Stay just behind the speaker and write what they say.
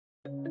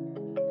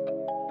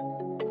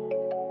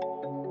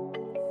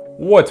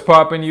What's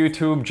poppin'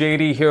 YouTube?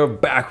 JD here,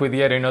 back with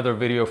yet another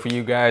video for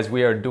you guys.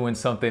 We are doing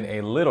something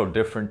a little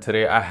different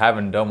today. I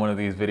haven't done one of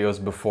these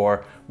videos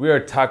before. We are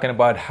talking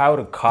about how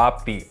to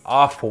cop the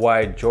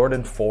Off-White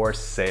Jordan 4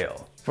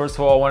 sale. First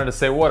of all, I wanted to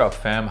say what up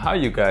fam, how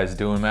you guys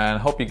doing man?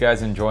 Hope you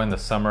guys enjoying the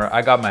summer.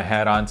 I got my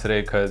hat on today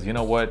because you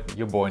know what,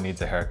 your boy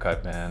needs a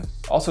haircut man.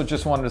 Also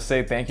just wanted to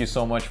say thank you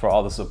so much for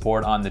all the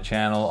support on the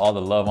channel, all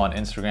the love on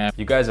Instagram.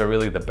 You guys are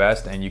really the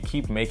best and you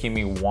keep making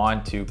me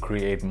want to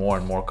create more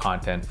and more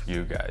content for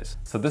you guys.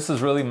 So this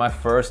is really my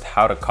first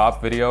how to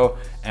cop video,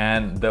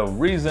 and the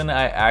reason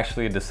I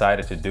actually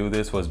decided to do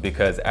this was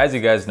because, as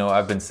you guys know,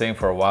 I've been saying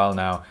for a while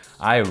now,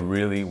 I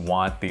really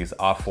want these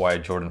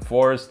Off-White Jordan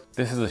 4s.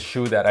 This is a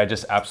shoe that I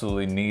just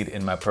absolutely need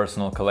in my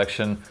personal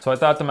collection. So I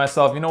thought to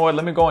myself, you know what,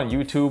 let me go on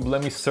YouTube,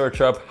 let me search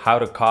up how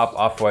to cop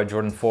Off-White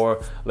Jordan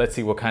 4. Let's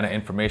see what kind of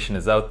information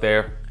is out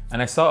there.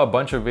 And I saw a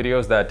bunch of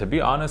videos that, to be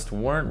honest,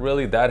 weren't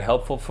really that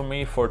helpful for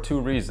me for two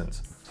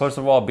reasons. First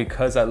of all,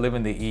 because I live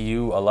in the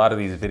EU, a lot of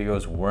these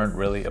videos weren't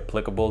really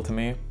applicable to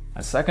me.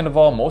 And second of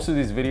all, most of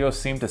these videos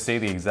seem to say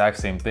the exact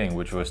same thing,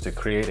 which was to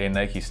create a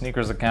Nike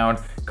sneakers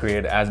account,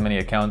 create as many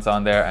accounts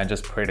on there, and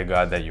just pray to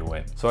God that you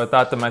win. So I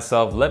thought to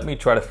myself, let me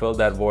try to fill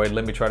that void.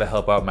 Let me try to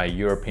help out my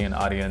European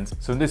audience.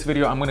 So in this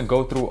video, I'm gonna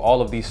go through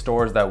all of these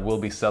stores that will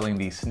be selling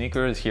these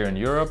sneakers here in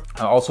Europe.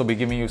 I'll also be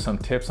giving you some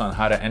tips on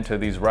how to enter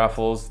these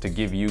raffles to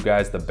give you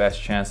guys the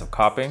best chance of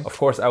copying. Of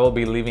course, I will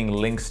be leaving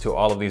links to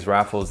all of these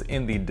raffles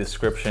in the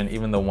description,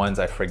 even the ones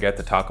I forget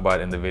to talk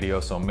about in the video.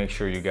 So make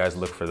sure you guys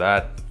look for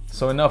that.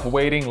 So enough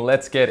waiting,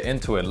 let's get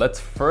into it. Let's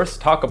first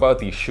talk about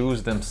the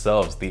shoes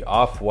themselves, the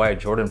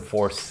Off-White Jordan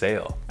 4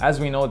 sale. As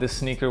we know, this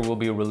sneaker will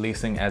be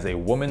releasing as a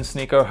women's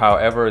sneaker.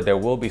 However, there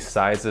will be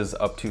sizes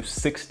up to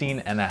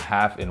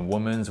 16.5 in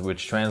women's,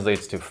 which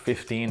translates to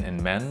 15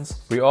 in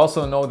men's. We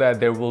also know that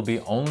there will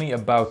be only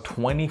about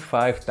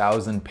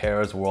 25,000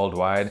 pairs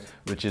worldwide,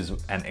 which is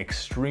an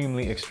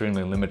extremely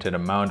limited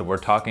amount. We're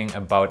talking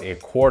about a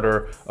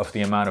quarter of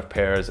the amount of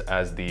pairs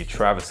as the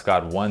Travis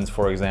Scott ones,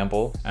 for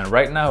example. And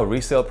right now,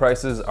 resale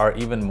prices are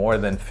even more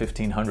than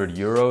 1,500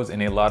 euros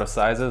in a lot of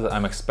sizes.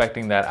 I'm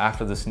expecting that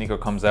after the sneaker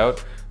comes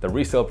out, the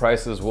resale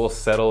prices will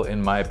settle,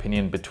 in my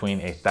opinion,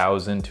 between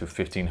 1,000 to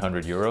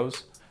 1,500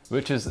 euros,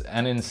 which is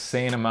an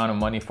insane amount of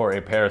money for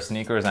a pair of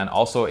sneakers, and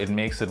also it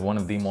makes it one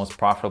of the most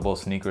profitable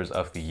sneakers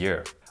of the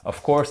year.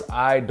 Of course,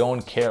 I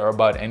don't care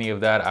about any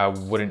of that. I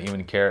wouldn't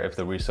even care if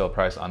the resale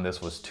price on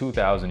this was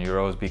 2,000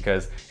 euros,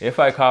 because if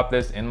I cop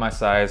this in my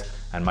size,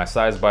 and my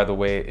size, by the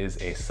way, is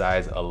a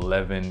size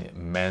 11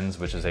 men's,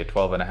 which is a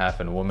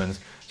 12.5 in women's,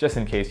 just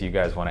in case you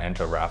guys want to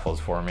enter raffles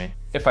for me.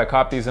 If I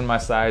cop these in my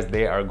size,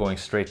 they are going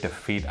straight to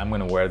feet. I'm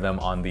going to wear them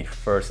on the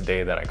first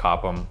day that I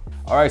cop them.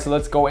 All right, so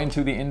let's go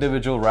into the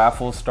individual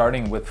raffles,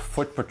 starting with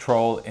Foot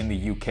Patrol in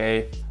the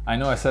UK. I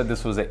know I said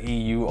this was an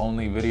EU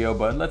only video,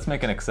 but let's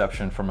make an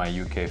exception for my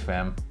UK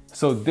fam.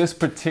 So this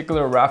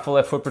particular raffle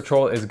at Foot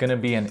Patrol is gonna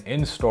be an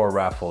in-store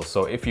raffle.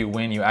 So if you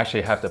win, you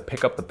actually have to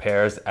pick up the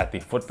pairs at the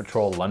Foot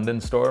Patrol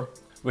London store,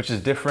 which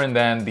is different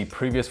than the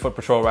previous Foot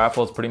Patrol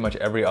raffles. Pretty much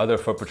every other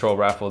Foot Patrol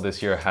raffle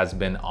this year has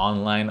been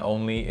online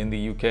only in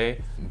the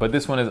UK, but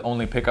this one is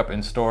only pick up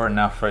in store.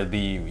 Now for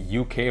the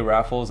UK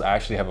raffles, I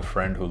actually have a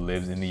friend who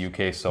lives in the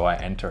UK, so I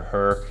enter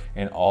her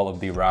in all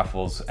of the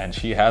raffles, and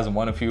she has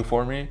won a few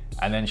for me,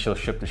 and then she'll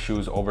ship the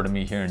shoes over to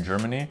me here in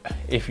Germany.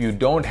 If you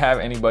don't have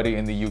anybody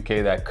in the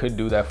UK that could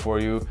do that for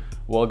you,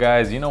 well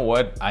guys, you know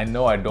what? I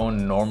know I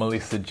don't normally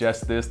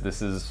suggest this.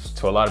 This is,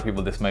 to a lot of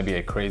people, this might be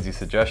a crazy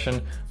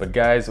suggestion, but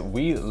guys,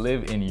 we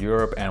live in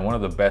Europe, and one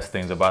of the best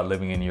things about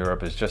living in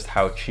Europe is just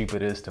how cheap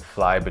it is to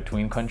fly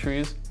between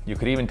countries. You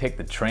could even take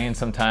the train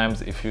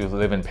sometimes. If you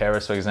live in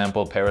Paris, for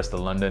example, Paris to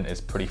London is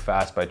pretty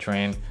fast by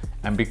train.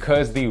 And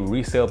because the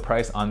resale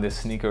price on this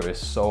sneaker is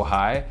so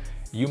high,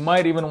 you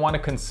might even want to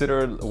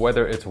consider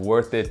whether it's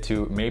worth it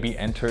to maybe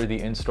enter the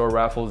in-store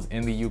raffles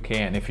in the UK,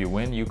 and if you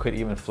win, you could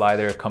even fly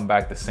there, come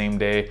back the same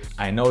day.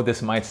 I know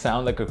this might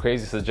sound like a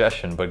crazy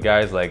suggestion, but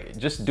guys, like,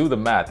 just do the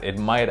math. It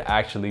might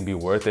actually be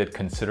worth it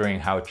considering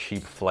how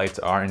cheap flights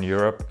are in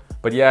Europe.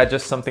 But yeah,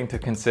 just something to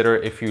consider.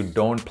 If you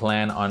don't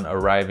plan on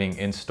arriving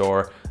in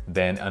store,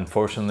 then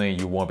unfortunately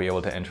you won't be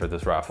able to enter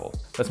this raffle.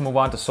 Let's move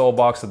on to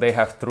Soulbox. So they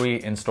have 3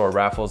 in-store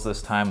raffles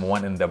this time,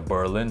 one in the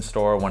Berlin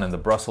store, one in the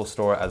Brussels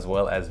store, as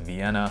well as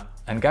Vienna.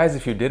 And guys,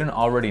 if you didn't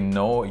already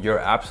know, your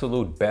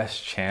absolute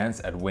best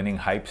chance at winning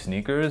hype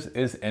sneakers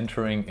is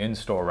entering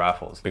in-store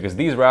raffles, because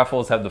these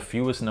raffles have the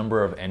fewest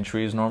number of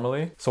entries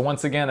normally. So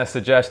once again, I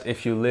suggest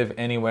if you live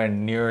anywhere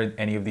near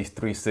any of these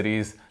 3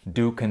 cities,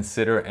 do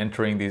consider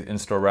entering these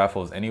in-store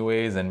raffles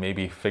anyways, and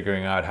maybe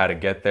figuring out how to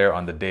get there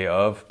on the day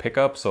of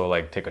pickup. So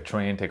like take a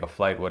train, take a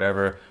flight,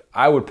 whatever.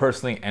 I would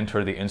personally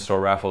enter the in-store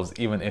raffles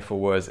even if it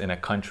was in a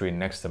country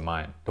next to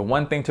mine. The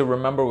one thing to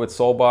remember with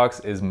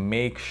Soulbox is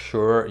make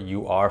sure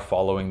you are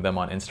following them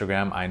on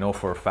Instagram. I know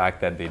for a fact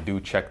that they do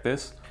check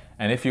this.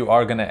 And if you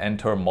are gonna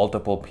enter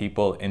multiple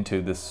people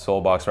into this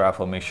Soulbox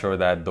raffle, make sure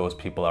that those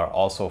people are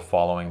also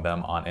following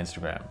them on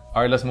Instagram.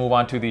 All right, let's move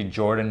on to the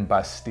Jordan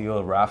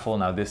Bastille raffle.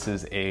 Now this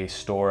is a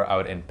store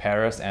out in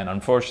Paris, and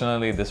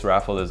unfortunately this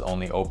raffle is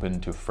only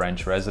open to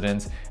French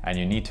residents, and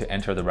you need to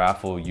enter the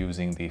raffle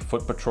using the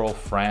Foot Patrol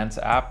France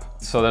app.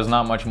 So there's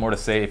not much more to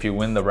say. If you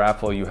win the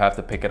raffle, you have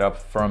to pick it up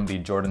from the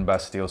Jordan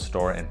Bastille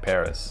store in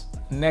Paris.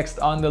 Next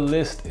on the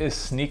list is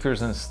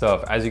Sneakers and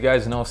Stuff. As you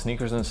guys know,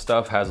 Sneakers and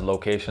Stuff has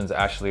locations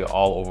actually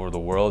all over the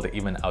world,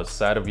 even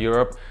outside of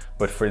Europe.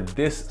 But for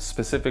this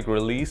specific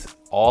release,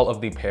 all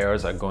of the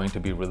pairs are going to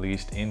be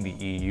released in the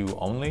EU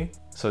only.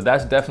 So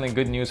that's definitely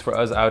good news for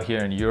us out here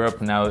in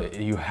Europe. Now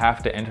you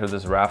have to enter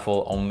this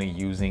raffle only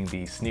using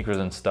the Sneakers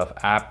and Stuff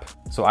app.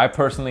 So I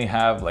personally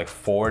have like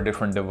 4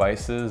 different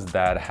devices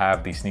that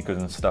have the Sneakers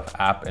and Stuff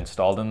app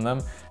installed in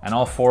them. And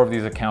all 4 of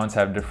these accounts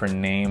have different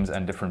names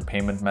and different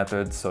payment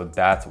methods. So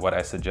that's what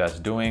I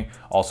suggest doing.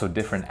 Also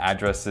different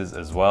addresses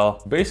as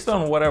well. Based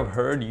on what I've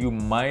heard, you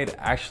might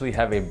actually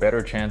have a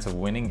better chance of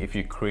winning if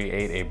you create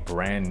a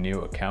brand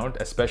new account,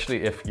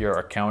 especially if your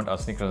account on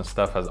Sneakers and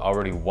Stuff has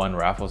already won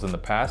raffles in the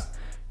past.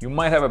 You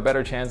might have a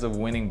better chance of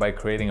winning by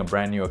creating a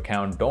brand new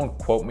account. Don't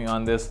quote me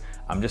on this.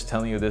 I'm just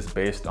telling you this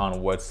based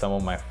on what some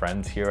of my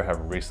friends here have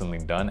recently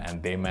done,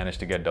 and they managed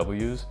to get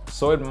W's.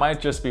 So it might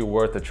just be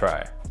worth a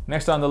try.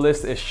 Next on the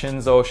list is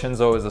Shinzo.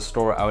 Shinzo is a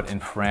store out in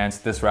France.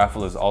 This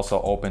raffle is also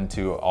open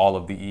to all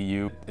of the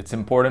EU. It's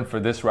important for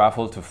this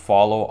raffle to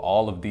follow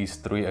all of these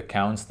 3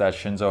 accounts that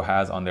Shinzo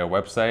has on their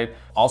website.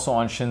 Also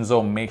on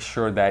Shinzo, make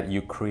sure that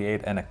you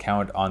create an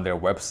account on their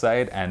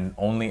website and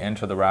only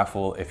enter the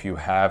raffle if you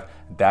have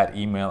that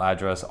email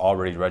address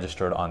already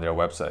registered on their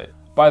website.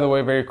 By the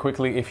way, very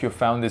quickly, if you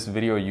found this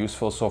video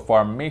useful so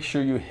far, make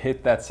sure you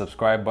hit that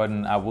subscribe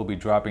button. I will be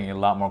dropping a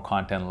lot more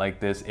content like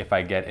this if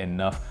I get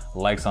enough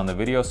likes on the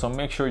video. So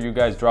make sure you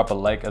guys drop a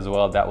like as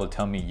well. That will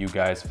tell me you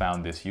guys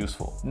found this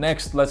useful.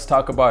 Next, let's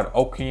talk about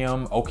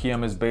Okium.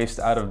 Okium is based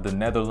out of the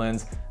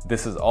Netherlands.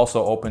 This is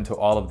also open to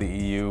all of the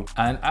EU.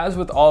 And as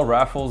with all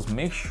raffles,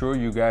 make sure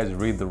you guys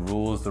read the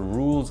rules. The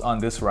rules on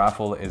this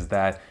raffle is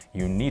that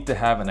you need to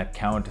have an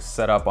account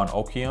set up on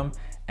Okium,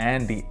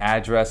 and the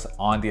address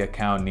on the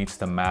account needs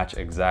to match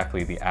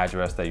exactly the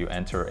address that you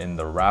enter in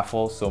the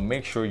raffle. So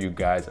make sure you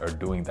guys are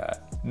doing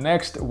that.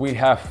 Next, we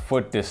have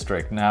Foot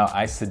District. Now,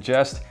 I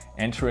suggest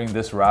entering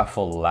this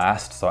raffle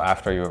last, so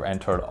after you've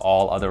entered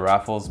all other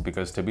raffles,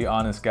 because to be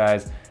honest,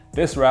 guys,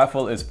 this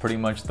raffle is pretty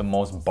much the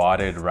most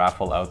botted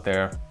raffle out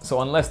there.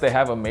 So unless they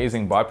have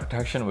amazing bot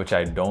protection, which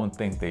I don't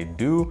think they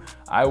do,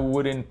 I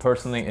wouldn't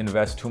personally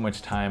invest too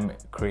much time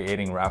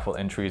creating raffle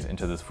entries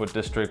into this Foot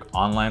District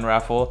online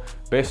raffle.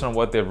 Based on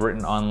what they've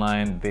written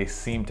online, they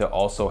seem to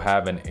also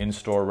have an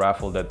in-store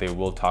raffle that they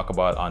will talk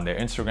about on their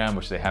Instagram,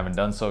 which they haven't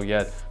done so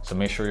yet. So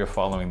make sure you're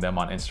following them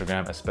on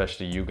Instagram,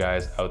 especially you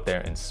guys out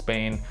there in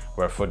Spain,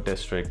 where Foot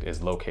District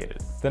is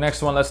located. The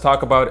next one let's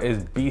talk about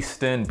is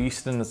Beastin.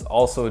 Beastin is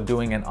also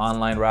doing an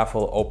online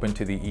raffle open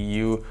to the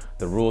EU.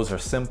 The rules are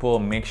simple.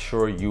 Make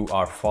sure you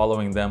are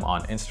following them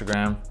on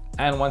Instagram.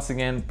 And once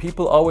again,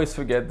 people always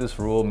forget this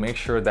rule. Make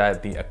sure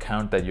that the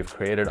account that you've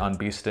created on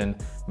Beastin,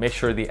 make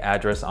sure the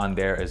address on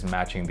there is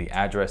matching the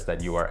address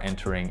that you are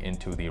entering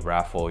into the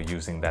raffle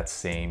using that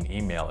same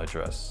email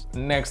address.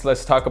 Next,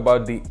 let's talk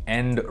about the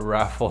End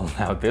raffle.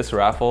 Now, this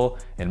raffle,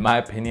 in my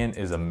opinion,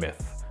 is a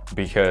myth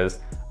because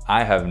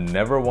I have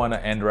never won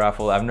an End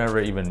raffle. I've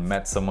never even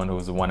met someone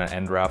who's won an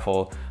End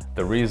raffle.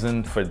 The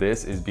reason for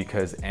this is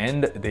because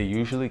End, they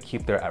usually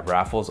keep their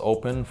raffles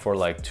open for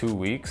like 2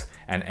 weeks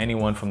and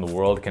anyone from the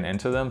world can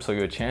enter them. So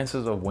your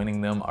chances of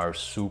winning them are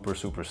super,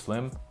 super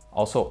slim.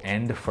 Also,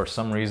 End for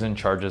some reason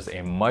charges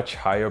a much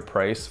higher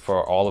price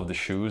for all of the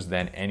shoes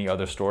than any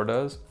other store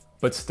does.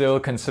 But still,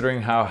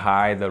 considering how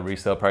high the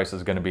resale price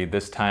is going to be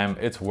this time,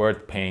 it's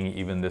worth paying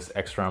even this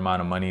extra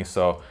amount of money.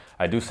 So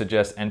I do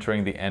suggest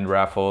entering the End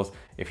raffles.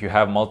 If you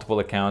have multiple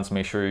accounts,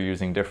 make sure you're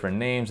using different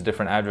names,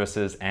 different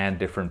addresses, and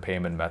different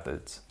payment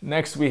methods.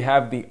 Next, we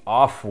have the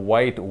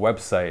Off-White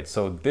website.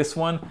 So this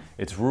one,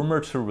 it's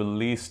rumored to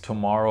release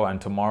tomorrow,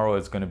 and tomorrow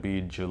is going to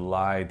be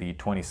July the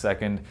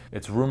 22nd.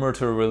 It's rumored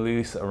to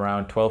release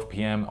around 12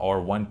 p.m.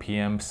 or 1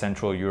 p.m.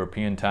 Central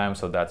European time.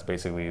 So that's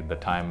basically the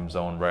time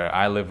zone where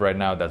I live right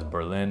now. That's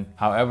Berlin.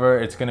 However,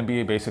 it's going to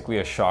be basically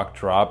a shock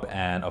drop.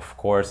 And of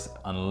course,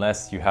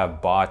 unless you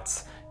have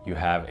bots, you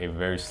have a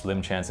very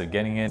slim chance of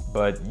getting it,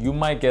 but you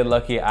might get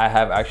lucky. I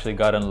have actually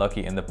gotten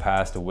lucky in the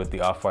past with the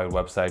Off-White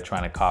website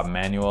trying to cop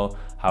manual.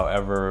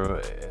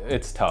 However,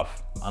 it's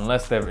tough.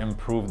 Unless they've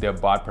improved their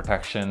bot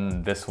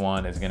protection, this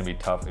one is gonna be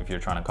tough if you're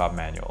trying to cop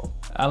manual.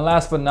 And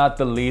last but not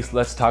the least,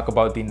 let's talk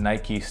about the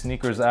Nike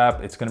sneakers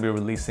app. It's gonna be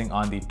releasing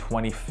on the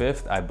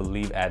 25th, I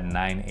believe at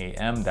 9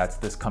 a.m. That's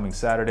this coming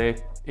Saturday.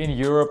 In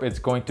Europe, it's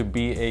going to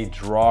be a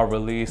draw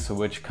release,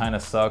 which kind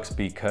of sucks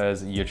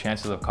because your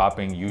chances of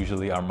copying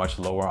usually are much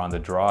lower on the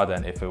draw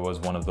than if it was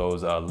one of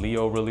those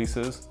Leo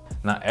releases.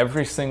 Now,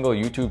 every single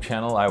YouTube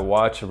channel I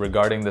watch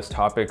regarding this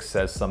topic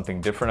says something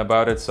different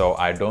about it, so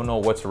I don't know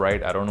what's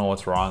right, I don't know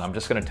what's wrong. I'm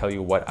just gonna tell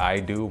you what I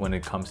do when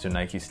it comes to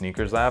Nike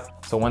sneakers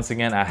app. So once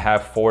again, I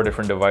have 4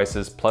 different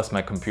devices plus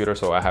my computer,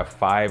 so I have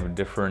 5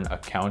 different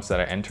accounts that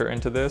I enter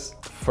into this.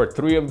 For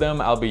 3 of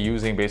them, I'll be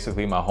using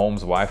basically my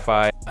home's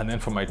Wi-Fi, and then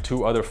for my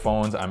 2 other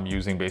phones, I'm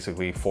using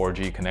basically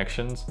 4G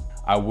connections.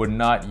 I would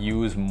not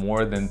use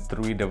more than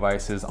 3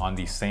 devices on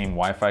the same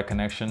Wi-Fi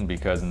connection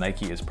because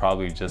Nike is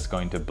probably just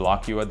going to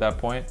block you at that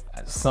point.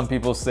 Some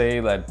people say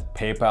that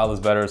PayPal is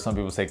better, some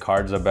people say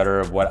cards are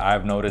better. What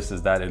I've noticed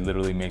is that it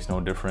literally makes no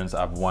difference.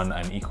 I've won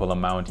an equal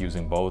amount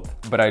using both.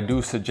 But I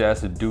do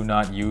suggest do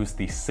not use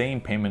the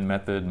same payment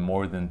method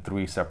more than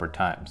 3 separate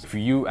times. If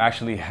you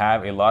actually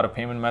have a lot of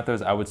payment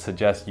methods, I would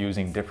suggest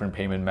using different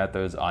payment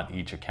methods on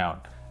each account.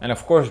 And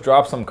of course,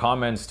 drop some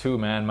comments too,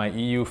 man. My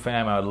EU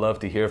fam, I would love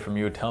to hear from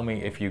you. Tell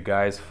me if you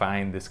guys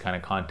find this kind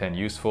of content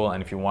useful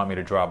and if you want me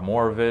to drop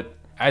more of it.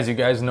 As you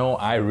guys know,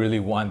 I really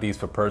want these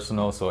for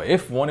personal. So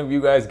if one of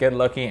you guys get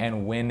lucky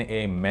and win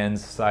a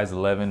men's size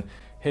 11,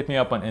 hit me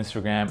up on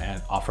Instagram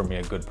and offer me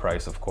a good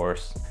price, of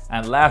course.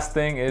 And last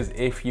thing is,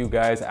 if you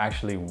guys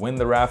actually win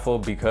the raffle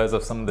because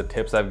of some of the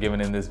tips I've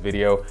given in this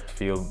video,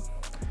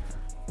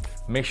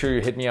 make sure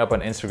you hit me up on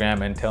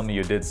Instagram and tell me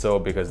you did so,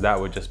 because that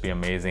would just be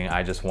amazing.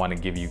 I just want to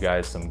give you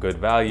guys some good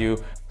value.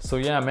 So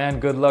yeah, man,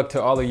 good luck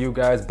to all of you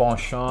guys. Bon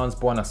chance,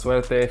 buena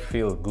suerte,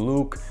 viel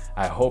Glück.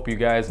 I hope you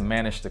guys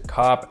manage to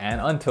cop, and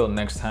until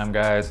next time,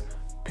 guys,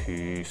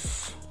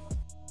 peace.